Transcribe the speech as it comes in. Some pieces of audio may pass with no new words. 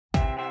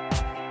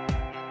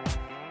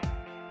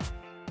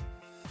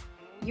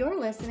You're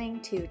listening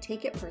to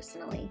Take It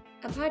Personally,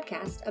 a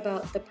podcast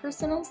about the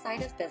personal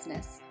side of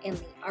business and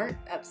the art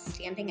of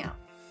standing out.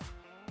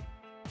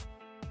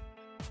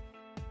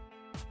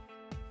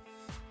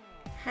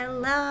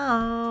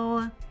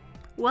 Hello.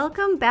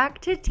 Welcome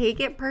back to Take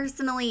It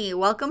Personally.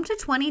 Welcome to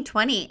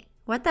 2020.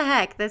 What the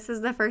heck? This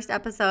is the first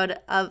episode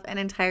of an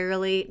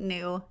entirely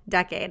new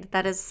decade.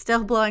 That is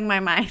still blowing my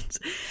mind.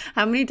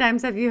 How many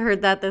times have you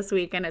heard that this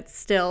week and it's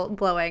still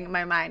blowing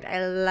my mind?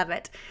 I love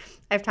it.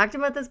 I've talked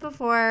about this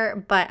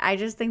before, but I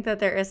just think that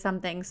there is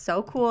something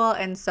so cool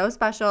and so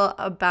special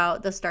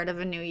about the start of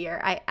a new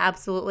year. I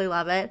absolutely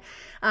love it.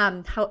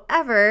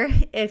 However,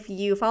 if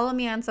you follow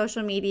me on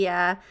social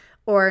media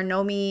or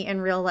know me in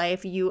real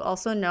life, you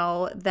also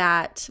know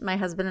that my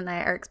husband and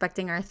I are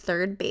expecting our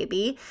third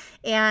baby.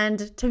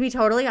 And to be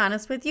totally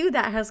honest with you,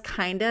 that has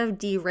kind of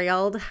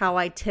derailed how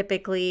I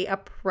typically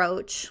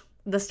approach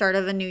the start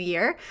of a new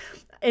year.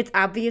 It's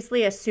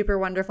obviously a super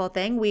wonderful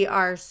thing. We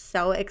are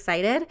so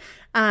excited.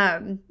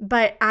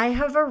 But I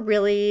have a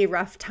really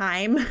rough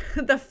time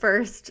the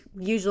first,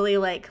 usually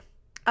like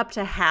up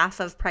to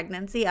half of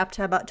pregnancy, up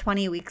to about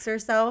 20 weeks or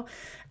so.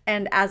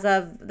 And as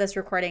of this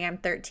recording, I'm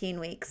 13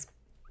 weeks.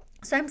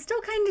 So I'm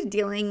still kind of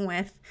dealing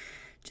with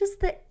just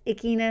the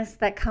ickiness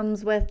that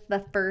comes with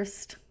the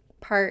first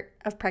part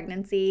of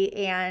pregnancy.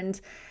 And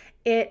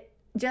it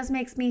just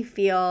makes me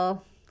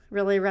feel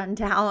really run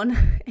down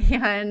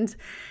and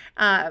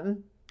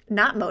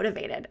not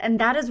motivated. And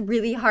that is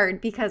really hard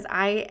because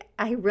I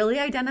really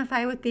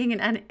identify with being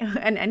an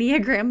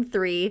Enneagram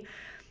 3.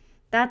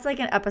 That's like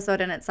an episode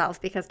in itself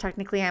because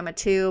technically I'm a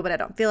 2, but I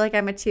don't feel like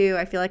I'm a 2.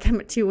 I feel like I'm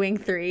a 2-wing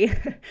 3.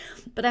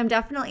 But I'm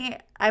definitely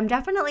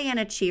an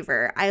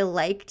achiever. I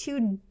like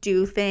to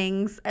do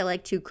things. I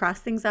like to cross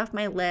things off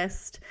my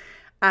list.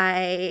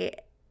 I'm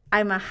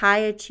a high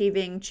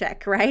achieving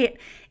chick, right?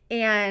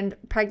 And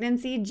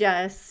pregnancy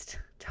just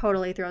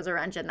totally throws a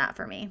wrench in that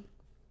for me.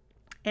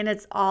 And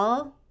it's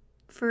all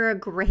for a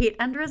great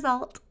end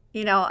result.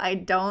 You know, I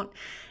don't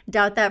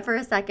doubt that for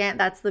a second.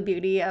 That's the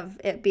beauty of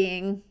it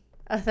being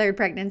a third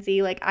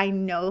pregnancy. Like, I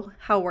know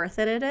how worth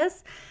it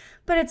is,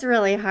 but it's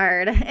really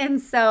hard. And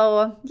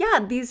so, yeah,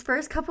 these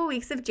first couple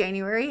weeks of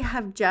January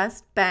have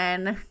just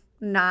been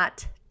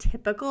not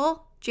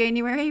typical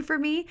January for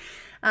me.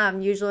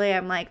 Usually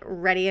I'm like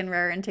ready and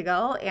raring to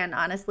go. And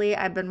honestly,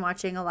 I've been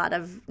watching a lot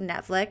of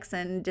Netflix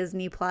and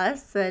Disney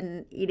Plus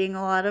and eating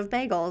a lot of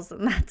bagels.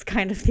 And that's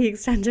kind of the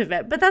extent of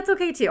it, but that's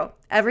okay too.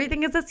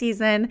 Everything is a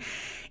season.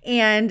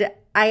 And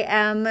I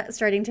am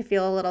starting to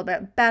feel a little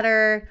bit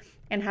better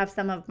and have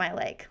some of my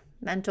like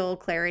mental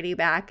clarity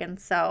back. And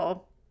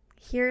so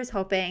here's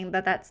hoping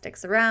that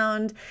sticks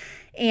around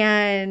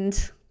and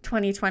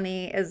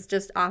 2020 is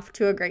just off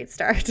to a great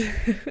start.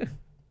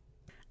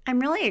 I'm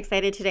really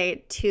excited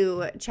today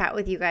to chat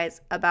with you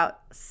guys about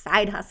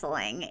side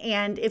hustling.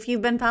 And if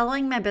you've been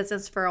following my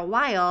business for a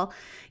while,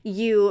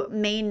 you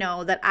may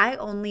know that I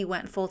only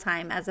went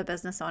full-time as a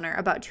business owner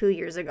about 2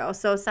 years ago.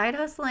 So side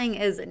hustling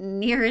is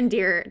near and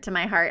dear to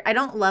my heart. I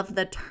don't love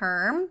the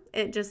term.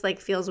 It just like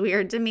feels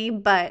weird to me,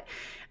 but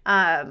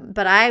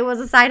I was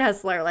a side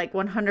hustler, like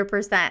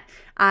 100%.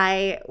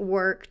 I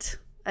worked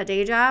a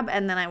day job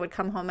and then I would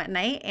come home at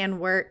night and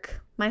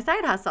work my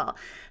side hustle.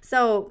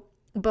 So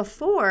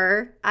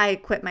before I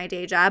quit my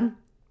day job,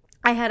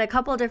 I had a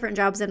couple different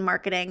jobs in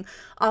marketing,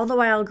 all the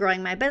while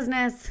growing my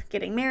business,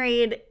 getting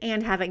married,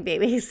 and having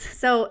babies.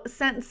 So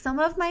since some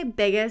of my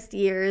biggest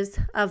years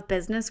of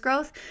business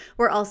growth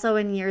were also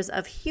in years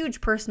of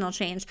huge personal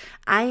change,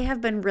 I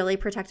have been really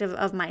protective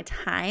of my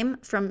time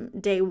from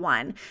day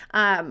one.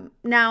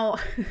 Now,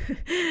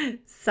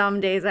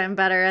 some days I'm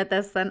better at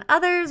this than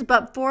others,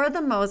 but for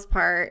the most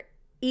part,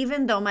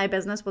 even though my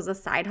business was a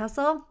side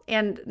hustle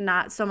and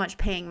not so much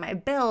paying my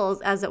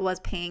bills as it was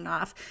paying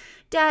off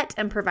debt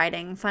and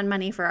providing fun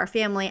money for our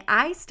family,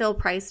 I still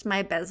priced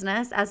my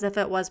business as if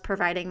it was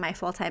providing my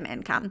full-time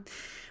income.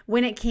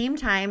 When it came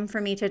time for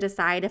me to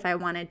decide if I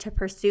wanted to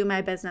pursue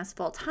my business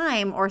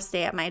full-time or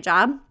stay at my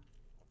job,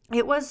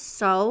 it was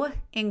so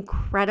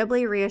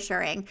incredibly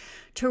reassuring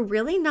to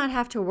really not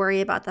have to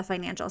worry about the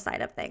financial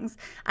side of things.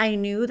 I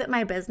knew that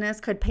my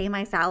business could pay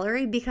my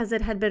salary because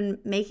it had been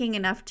making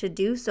enough to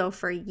do so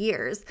for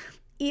years,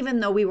 even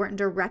though we weren't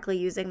directly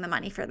using the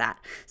money for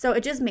that. So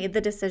it just made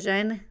the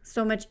decision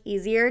so much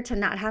easier to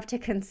not have to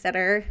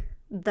consider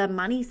the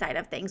money side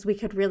of things. We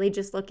could really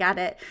just look at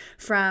it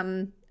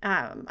from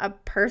a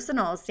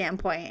personal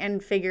standpoint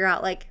and figure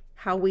out like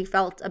how we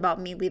felt about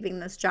me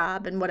leaving this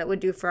job and what it would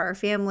do for our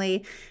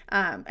family,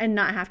 and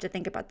not have to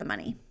think about the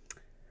money.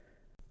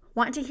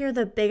 Want to hear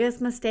the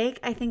biggest mistake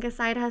I think a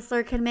side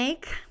hustler can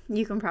make?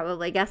 You can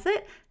probably guess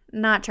it: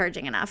 not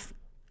charging enough.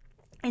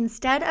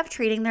 Instead of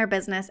treating their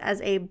business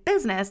as a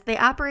business, they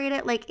operate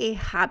it like a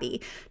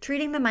hobby,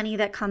 treating the money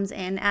that comes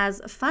in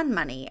as fun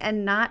money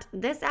and not,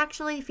 this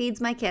actually feeds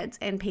my kids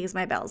and pays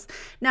my bills.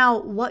 Now,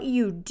 what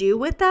you do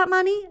with that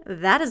money,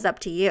 that is up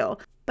to you.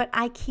 But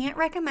I can't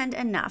recommend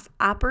enough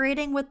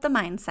operating with the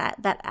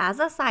mindset that as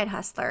a side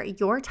hustler,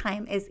 your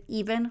time is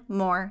even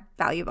more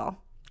valuable.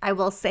 I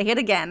will say it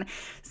again.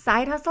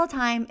 Side hustle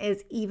time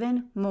is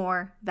even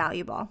more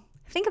valuable.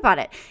 Think about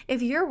it.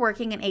 If you're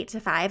working an 8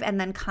 to 5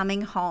 and then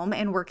coming home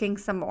and working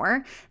some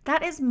more,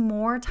 that is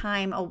more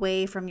time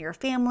away from your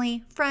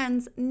family,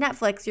 friends,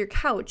 Netflix, your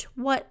couch,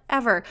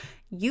 whatever.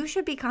 You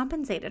should be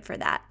compensated for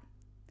that.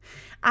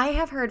 I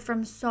have heard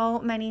from so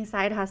many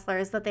side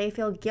hustlers that they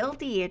feel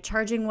guilty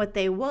charging what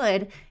they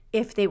would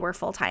if they were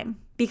full-time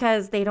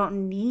because they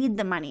don't need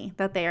the money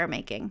that they are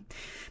making.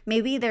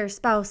 Maybe their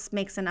spouse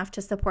makes enough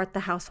to support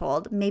the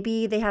household.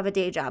 Maybe they have a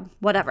day job,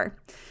 whatever.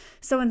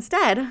 So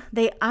instead,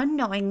 they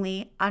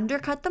unknowingly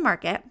undercut the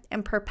market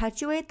and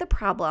perpetuate the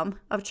problem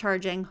of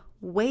charging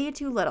way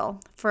too little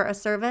for a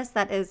service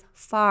that is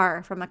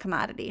far from a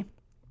commodity.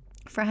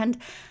 Friend,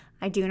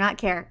 I do not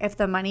care if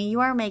the money you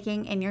are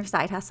making in your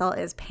side hustle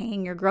is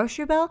paying your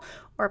grocery bill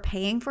or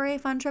paying for a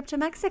fun trip to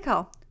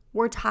Mexico.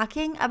 We're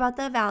talking about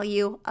the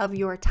value of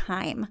your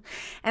time.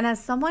 And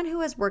as someone who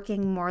is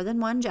working more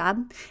than one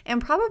job and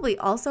probably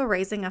also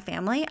raising a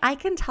family, I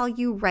can tell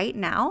you right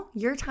now,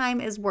 your time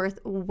is worth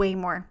way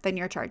more than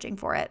you're charging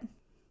for it.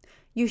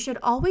 You should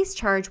always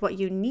charge what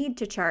you need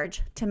to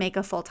charge to make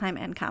a full-time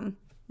income.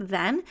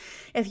 Then,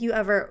 if you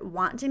ever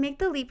want to make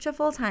the leap to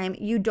full-time,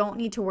 you don't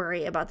need to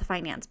worry about the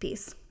finance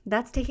piece.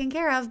 That's taken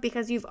care of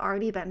because you've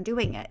already been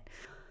doing it.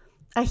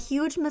 A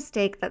huge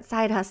mistake that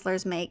side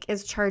hustlers make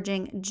is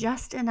charging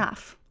just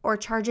enough or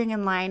charging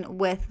in line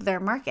with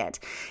their market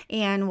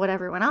and what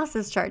everyone else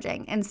is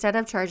charging instead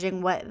of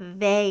charging what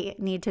they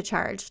need to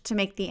charge to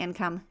make the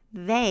income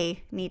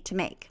they need to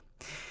make.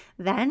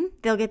 Then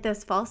they'll get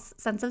this false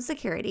sense of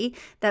security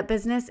that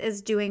business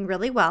is doing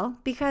really well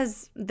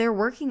because they're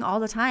working all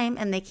the time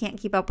and they can't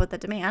keep up with the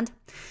demand.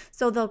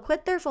 So they'll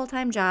quit their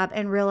full-time job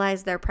and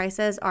realize their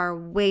prices are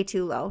way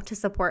too low to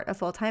support a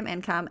full-time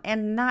income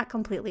and not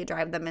completely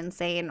drive them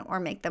insane or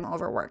make them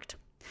overworked.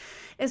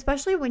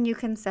 Especially when you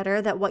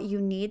consider that what you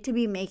need to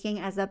be making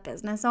as a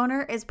business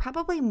owner is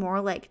probably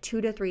more like 2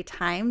 to 3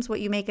 times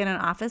what you make in an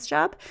office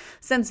job,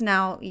 since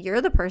now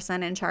you're the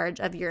person in charge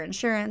of your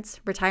insurance,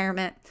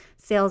 retirement,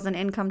 sales and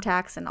income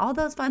tax, and all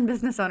those fun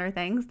business owner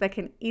things that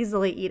can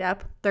easily eat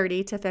up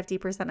 30 to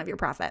 50% of your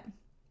profit.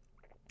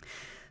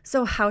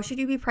 So how should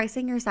you be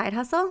pricing your side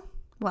hustle?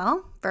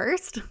 Well,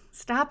 first,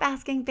 stop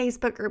asking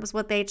Facebook groups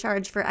what they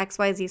charge for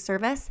XYZ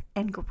service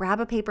and grab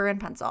a paper and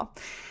pencil.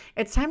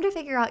 It's time to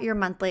figure out your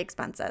monthly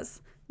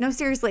expenses. No,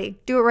 seriously,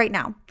 do it right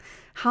now.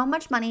 How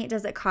much money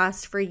does it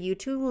cost for you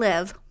to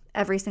live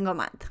every single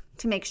month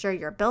to make sure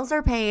your bills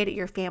are paid,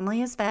 your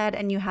family is fed,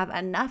 and you have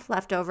enough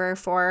left over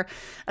for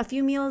a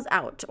few meals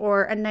out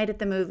or a night at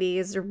the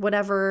movies or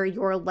whatever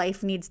your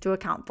life needs to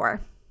account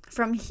for?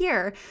 From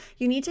here,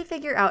 you need to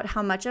figure out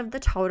how much of the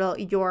total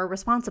you're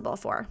responsible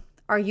for.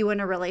 Are you in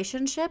a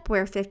relationship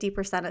where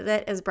 50% of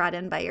it is brought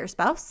in by your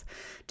spouse?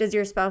 Does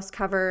your spouse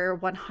cover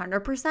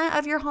 100%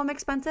 of your home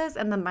expenses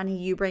and the money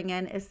you bring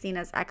in is seen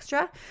as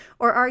extra?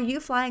 Or are you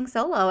flying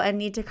solo and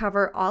need to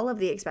cover all of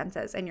the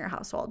expenses in your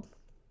household?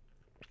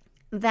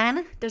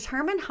 Then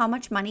determine how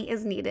much money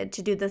is needed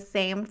to do the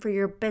same for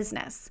your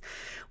business.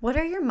 What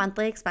are your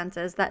monthly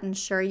expenses that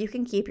ensure you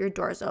can keep your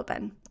doors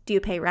open? Do you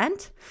pay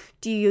rent?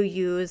 Do you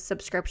use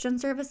subscription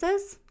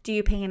services? Do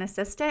you pay an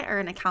assistant or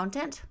an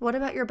accountant? What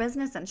about your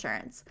business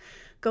insurance?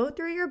 Go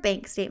through your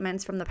bank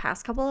statements from the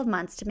past couple of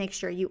months to make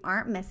sure you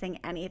aren't missing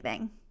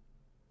anything.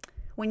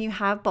 When you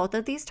have both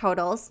of these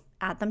totals,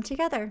 add them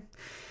together.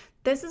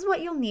 This is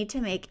what you'll need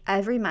to make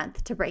every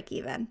month to break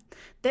even.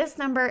 This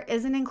number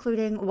isn't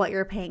including what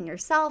you're paying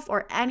yourself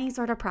or any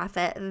sort of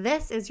profit.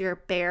 This is your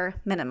bare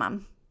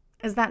minimum.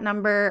 Is that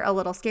number a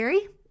little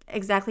scary?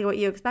 Exactly what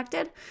you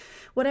expected?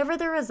 Whatever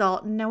the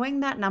result,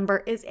 knowing that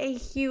number is a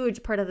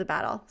huge part of the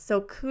battle.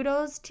 So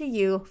kudos to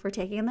you for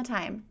taking the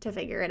time to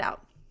figure it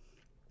out.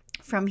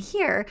 From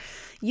here,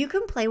 you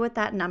can play with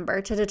that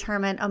number to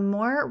determine a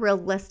more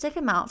realistic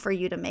amount for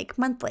you to make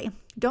monthly.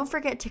 Don't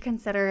forget to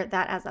consider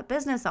that as a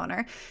business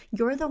owner,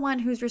 you're the one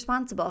who's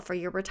responsible for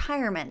your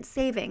retirement,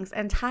 savings,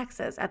 and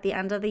taxes at the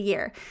end of the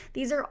year.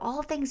 These are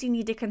all things you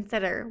need to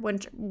consider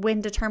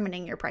when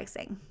determining your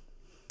pricing.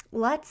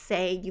 Let's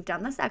say you've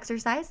done this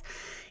exercise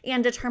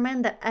and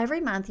determined that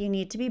every month you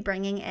need to be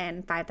bringing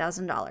in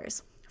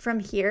 $5,000. From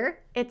here,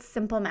 it's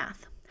simple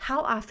math.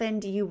 How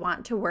often do you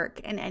want to work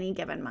in any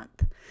given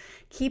month?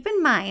 Keep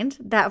in mind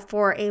that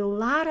for a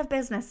lot of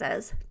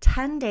businesses,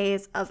 10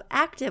 days of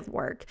active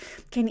work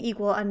can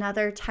equal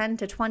another 10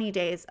 to 20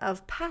 days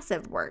of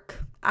passive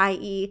work,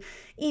 i.e.,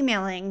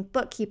 emailing,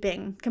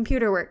 bookkeeping,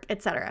 computer work,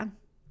 etc.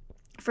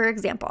 For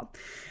example,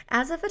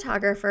 as a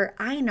photographer,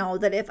 I know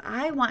that if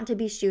I want to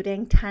be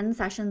shooting 10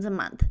 sessions a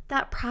month,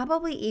 that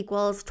probably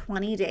equals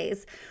 20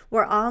 days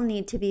where I'll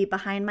need to be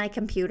behind my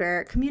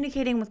computer,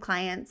 communicating with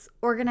clients,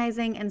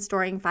 organizing and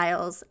storing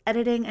files,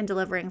 editing and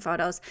delivering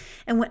photos,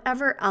 and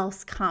whatever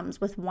else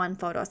comes with one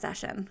photo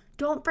session.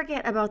 Don't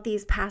forget about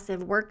these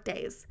passive work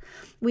days.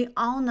 We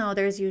all know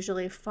there's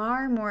usually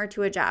far more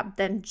to a job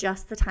than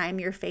just the time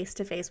you're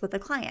face-to-face with a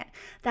client.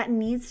 That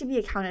needs to be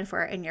accounted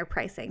for in your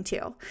pricing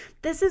too.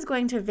 This is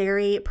going to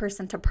vary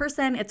person to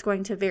person. It's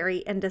going to vary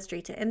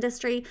industry to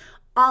industry.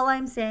 All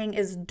I'm saying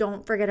is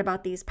don't forget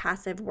about these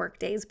passive work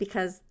days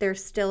because they're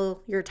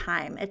still your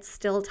time. It's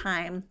still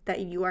time that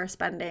you are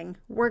spending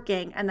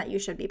working and that you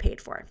should be paid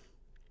for.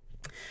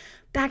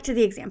 Back to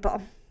the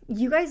example.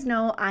 You guys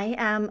know I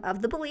am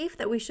of the belief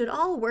that we should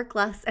all work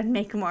less and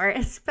make more,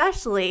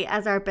 especially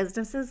as our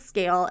businesses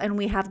scale and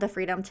we have the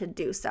freedom to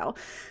do so.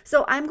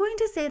 So I'm going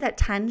to say that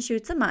 10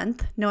 shoots a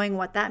month, knowing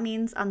what that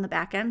means on the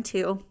back end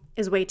too,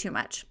 is way too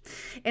much.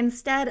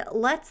 Instead,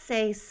 let's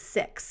say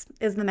 6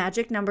 is the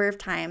magic number of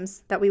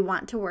times that we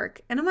want to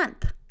work in a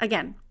month.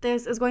 Again,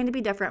 this is going to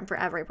be different for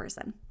every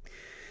person.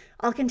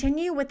 I'll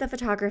continue with the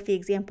photography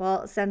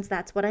example since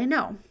that's what I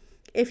know.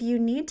 If you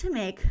need to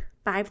make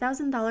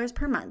 $5,000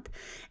 per month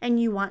and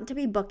you want to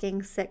be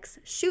booking 6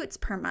 shoots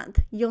per month,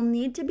 you'll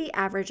need to be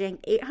averaging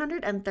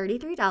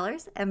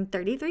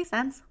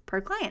 $833.33 per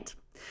client.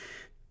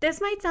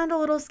 This might sound a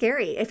little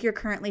scary if you're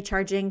currently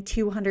charging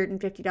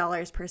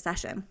 $250 per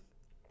session.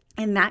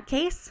 In that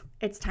case,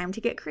 it's time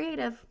to get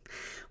creative.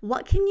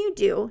 What can you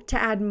do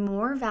to add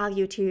more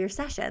value to your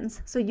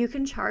sessions so you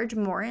can charge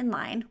more in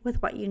line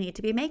with what you need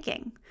to be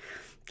making?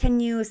 Can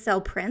you sell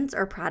prints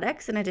or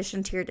products in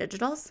addition to your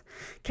digitals?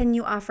 Can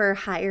you offer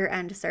higher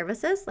end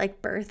services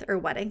like birth or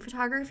wedding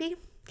photography?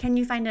 Can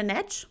you find a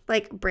niche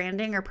like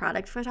branding or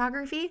product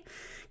photography?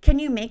 Can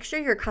you make sure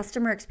your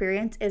customer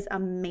experience is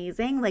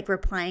amazing, like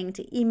replying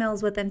to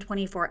emails within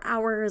 24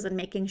 hours and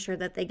making sure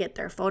that they get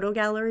their photo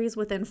galleries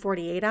within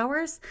 48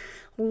 hours?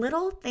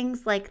 Little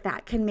things like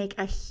that can make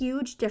a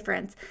huge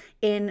difference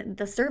in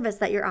the service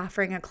that you're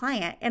offering a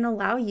client and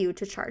allow you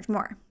to charge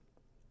more.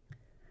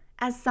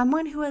 As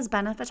someone who has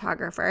been a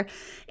photographer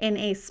in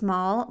a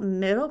small,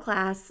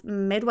 middle-class,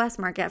 Midwest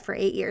market for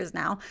 8 years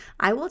now,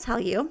 I will tell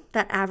you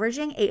that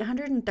averaging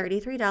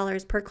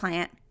 $833 per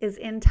client is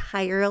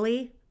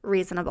entirely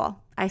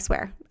reasonable. I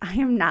swear, I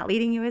am not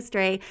leading you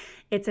astray.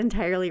 It's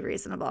entirely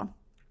reasonable.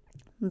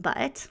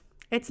 But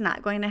it's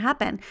not going to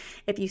happen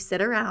if you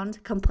sit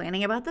around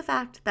complaining about the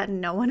fact that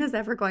no one is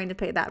ever going to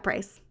pay that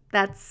price.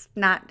 That's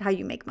not how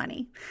you make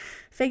money.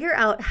 Figure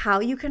out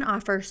how you can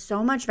offer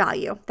so much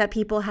value that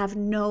people have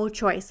no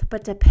choice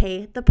but to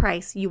pay the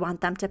price you want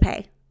them to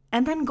pay.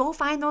 And then go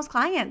find those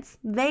clients.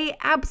 They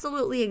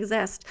absolutely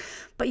exist,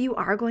 but you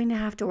are going to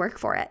have to work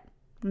for it.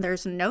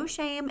 There's no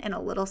shame in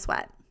a little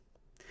sweat.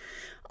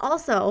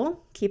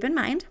 Also, keep in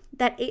mind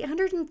that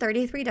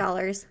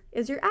 $833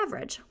 is your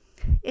average.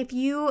 If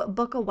you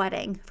book a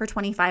wedding for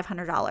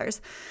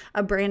 $2,500,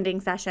 a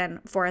branding session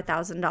for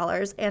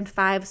 $1,000, and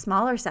 5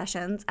 smaller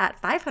sessions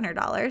at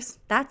 $500,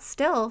 that's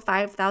still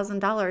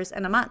 $5,000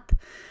 in a month.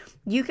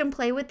 You can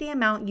play with the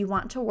amount you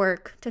want to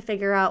work to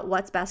figure out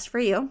what's best for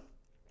you,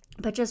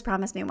 but just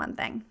promise me one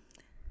thing.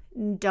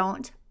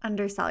 Don't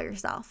undersell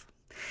yourself.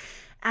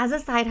 As a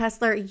side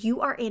hustler, you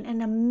are in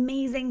an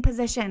amazing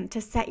position to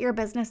set your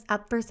business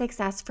up for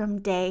success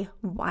from day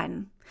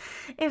one.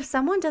 If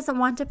someone doesn't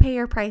want to pay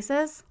your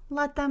prices,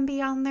 let them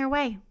be on their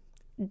way.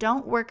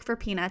 Don't work for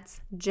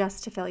peanuts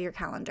just to fill your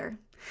calendar.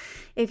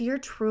 If you're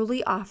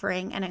truly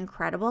offering an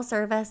incredible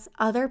service,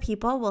 other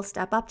people will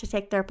step up to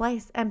take their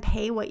place and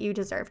pay what you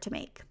deserve to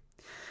make.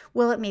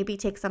 Will it maybe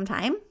take some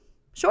time?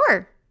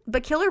 Sure,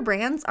 but killer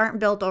brands aren't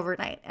built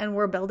overnight, and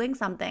we're building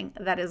something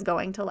that is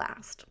going to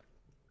last.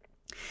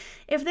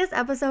 If this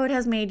episode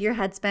has made your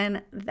head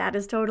spin, that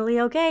is totally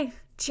okay.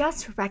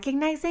 Just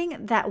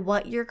recognizing that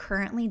what you're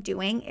currently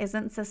doing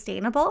isn't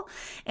sustainable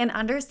and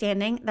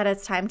understanding that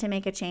it's time to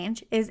make a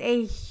change is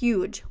a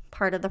huge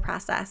part of the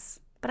process.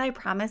 But I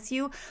promise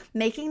you,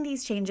 making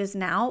these changes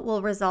now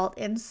will result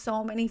in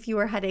so many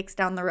fewer headaches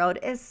down the road,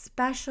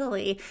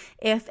 especially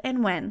if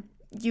and when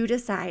you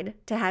decide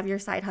to have your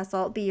side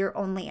hustle be your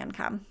only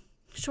income.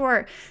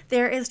 Sure,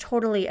 there is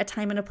totally a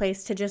time and a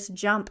place to just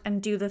jump and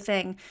do the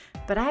thing,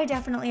 but I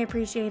definitely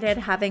appreciated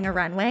having a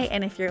runway,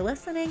 and if you're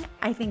listening,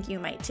 I think you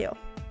might too.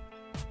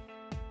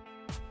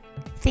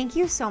 Thank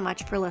you so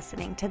much for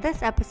listening to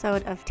this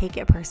episode of Take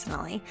It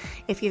Personally.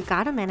 If you've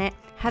got a minute,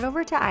 head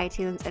over to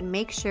iTunes and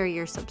make sure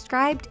you're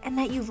subscribed and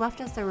that you've left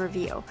us a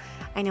review.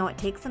 I know it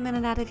takes a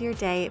minute out of your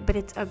day, but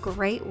it's a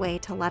great way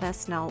to let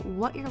us know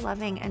what you're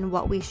loving and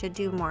what we should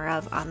do more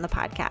of on the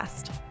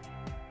podcast.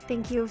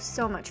 Thank you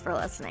so much for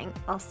listening.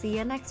 I'll see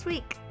you next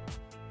week.